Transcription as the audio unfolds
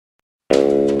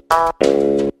My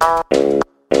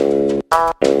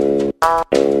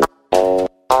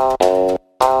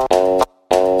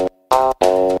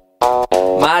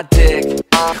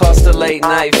dick cost a late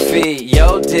night fee.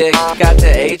 Yo dick got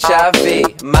the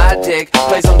HIV. My dick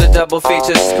plays on the double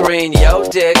feature screen. Yo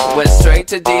dick went straight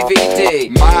to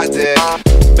DVD. My dick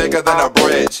bigger than a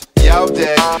bridge. Yo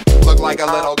dick look like a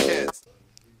little kid's.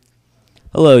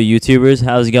 Hello YouTubers,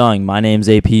 how's it going? My name's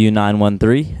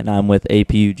APU913 and I'm with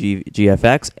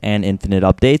APU913 and Infinite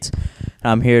Updates.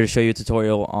 And I'm here to show you a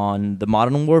tutorial on the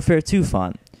Modern Warfare 2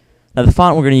 font. Now the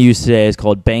font we're going to use today is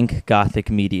called Bank Gothic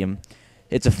Medium.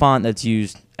 It's a font that's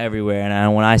used everywhere,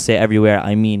 and when I say everywhere,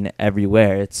 I mean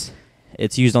everywhere. It's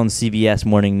used on CBS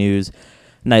Morning News,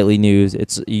 Nightly News.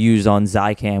 It's used on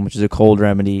Zicam, which is a cold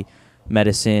remedy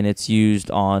medicine. It's used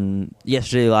on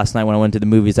last night when I went to the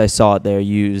movies, I saw it there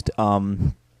used. But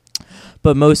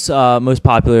it's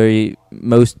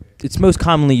most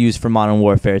commonly used for Modern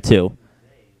Warfare 2,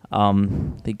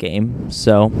 the game.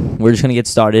 So we're just gonna get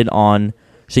started on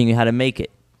showing you how to make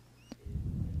it.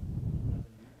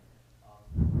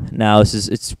 Now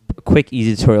it's a quick,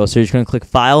 easy tutorial. So you're just gonna click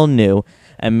File, New,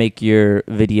 and make your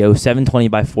video 720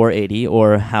 by 480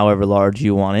 or however large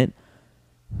you want it.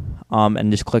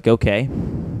 And just click OK.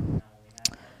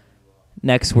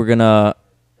 Next, we're gonna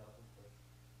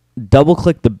double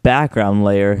click the background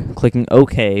layer, clicking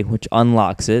OK, which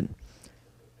unlocks it.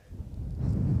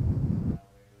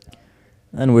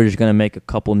 And we're just gonna make a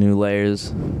couple new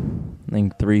layers. I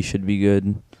think 3 should be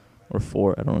good, or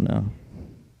 4, I don't know.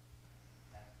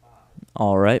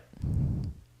 Alright.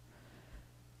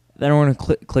 Then we're going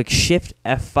to click Shift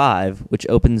F5, which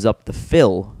opens up the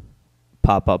fill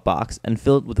pop-up box, and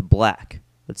fill it with black.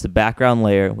 That's the background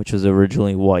layer, which was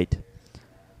originally white.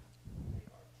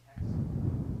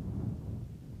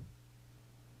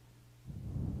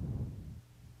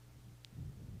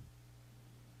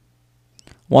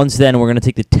 Once then, we're going to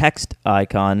take the text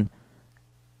icon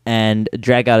and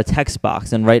drag out a text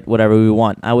box and write whatever we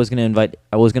want. I was gonna write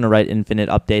Infinite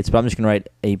Updates, but I'm just gonna write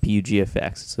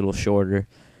APUGFX. It's a little shorter.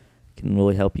 Can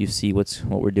really help you see what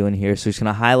we're doing here. So just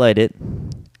gonna highlight it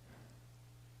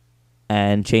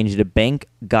and change it to Bank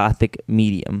Gothic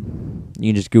Medium. You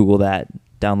can just Google that,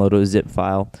 download a zip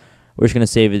file. We're just gonna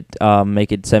save it,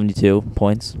 make it 72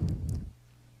 points,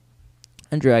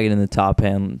 and drag it in the top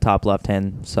left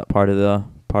hand part of the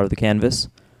canvas.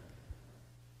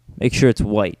 Make sure it's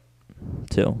white,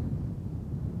 too.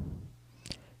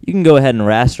 You can go ahead and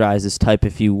rasterize this type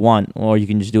if you want, or you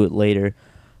can just do it later.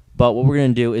 But what we're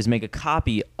going to do is make a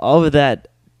copy of that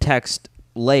text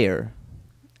layer,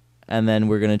 and then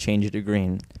we're going to change it to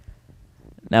green.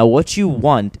 Now, what you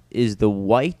want is the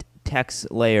white text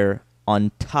layer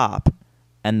on top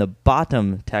and the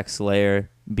bottom text layer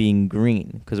being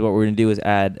green, because what we're going to do is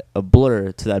add a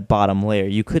blur to that bottom layer.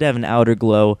 You could have an outer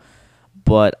glow,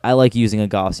 but I like using a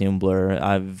Gaussian blur.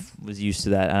 I was used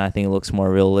to that, and I think it looks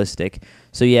more realistic.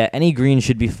 So yeah, any green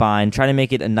should be fine. Try to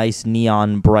make it a nice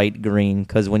neon bright green,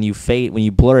 because when you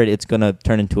blur it, it's gonna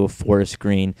turn into a forest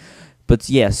green. But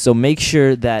yeah, so make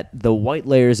sure that the white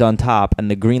layer is on top and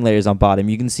the green layer is on bottom.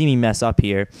 You can see me mess up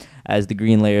here as the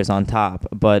green layer is on top,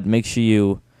 but make sure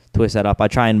you twist that up. I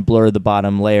try and blur the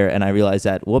bottom layer, and I realize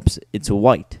that, whoops, it's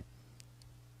white.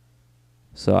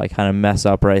 So I kind of mess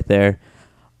up right there.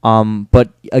 But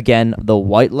again, the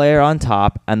white layer on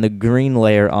top and the green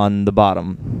layer on the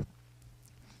bottom.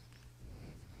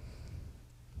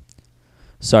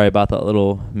 Sorry about that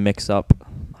little mix-up.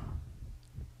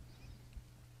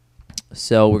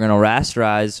 So we're going to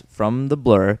rasterize from the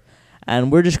blur,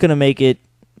 and we're just going to make it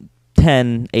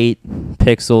 10, 8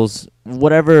 pixels,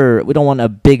 whatever. We don't want a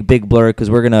big blur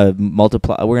because we're going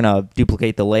to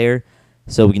duplicate the layer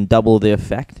so we can double the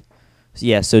effect. So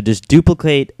yeah, so just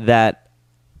duplicate that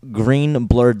green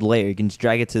blurred layer. You can just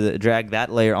drag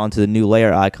that layer onto the new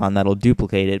layer icon. That'll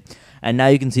duplicate it, and now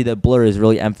you can see that blur is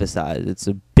really emphasized. It's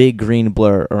a big green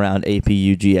blur around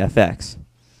APUGFX.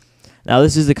 Now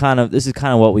this is kind of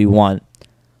what we want.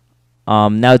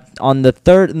 Now on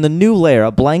the new layer,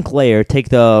 a blank layer, take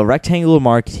the rectangular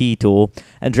marquee tool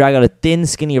and drag out a thin,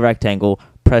 skinny rectangle.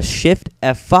 Press Shift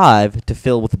F5 to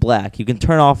fill with black. You can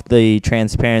turn off the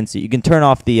transparency. You can turn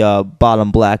off the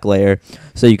bottom black layer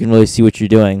so you can really see what you're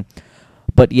doing.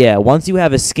 But yeah, once you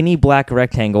have a skinny black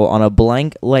rectangle on a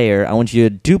blank layer, I want you to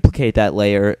duplicate that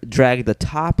layer, drag the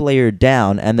top layer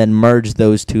down, and then merge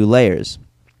those two layers.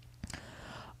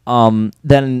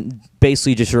 Then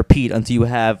basically just repeat until you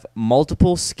have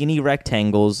multiple skinny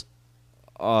rectangles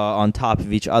on top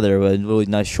of each other. A really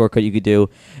nice shortcut you could do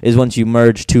is once you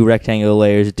merge 2 rectangular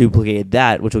layers, duplicate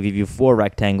that, which will give you 4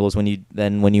 rectangles. When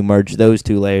you merge those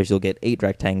 2 layers, you'll get 8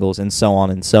 rectangles, and so on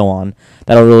and so on.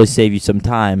 That'll really save you some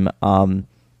time,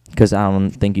 because I don't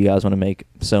think you guys want to make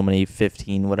so many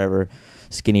 15 whatever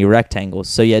skinny rectangles.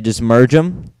 So yeah, just merge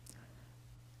them,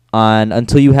 and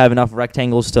until you have enough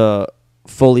rectangles to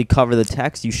fully cover the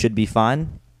text, you should be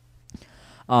fine.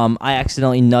 I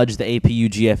accidentally nudged the APU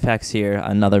GFX here,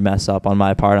 another mess up on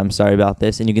my part. I'm sorry about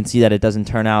this. And you can see that it doesn't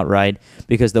turn out right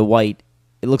because the white,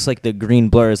 it looks like the green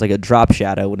blur is like a drop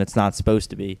shadow when it's not supposed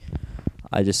to be.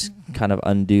 I just kind of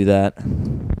undo that.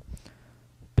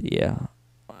 But yeah.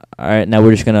 All right, now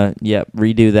we're just going to,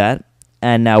 redo that.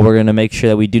 And now we're going to make sure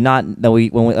that we do not, that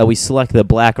we select the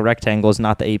black rectangles,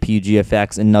 not the APU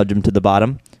GFX, and nudge them to the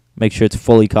bottom. Make sure it's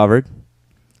fully covered.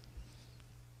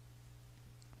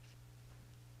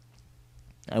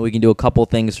 And we can do a couple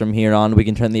things from here on. We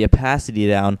can turn the opacity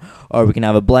down, or we can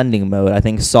have a blending mode. I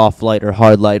think soft light or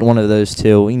hard light, one of those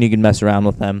two. You can mess around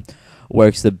with them.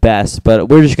 Works the best. But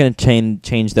we're just going to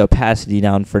change the opacity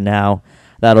down for now.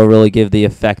 That'll really give the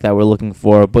effect that we're looking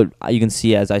for. But you can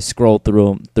see as I scroll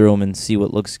through them and see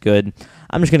what looks good.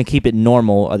 I'm just going to keep it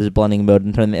normal, this blending mode,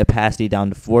 and turn the opacity down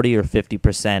to 40 or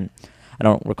 50%. I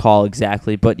don't recall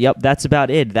exactly, but yep, that's about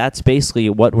it. That's basically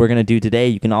what we're going to do today.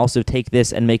 You can also take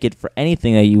this and make it for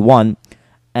anything that you want,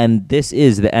 and this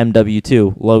is the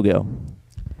MW2 logo.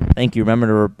 Thank you.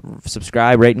 Remember to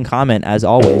subscribe, rate, and comment, as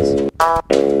always.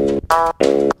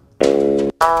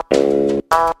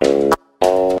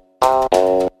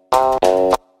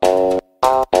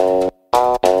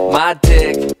 My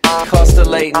dick cost a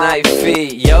late night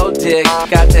fee. Yo dick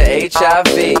got the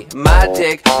HIV. My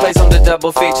dick plays on the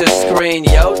double feature screen.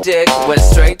 Yo dick went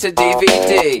straight to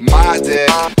DVD. My dick,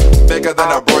 bigger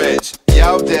than a bridge.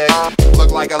 Yo dick,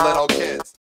 look like a little kid's.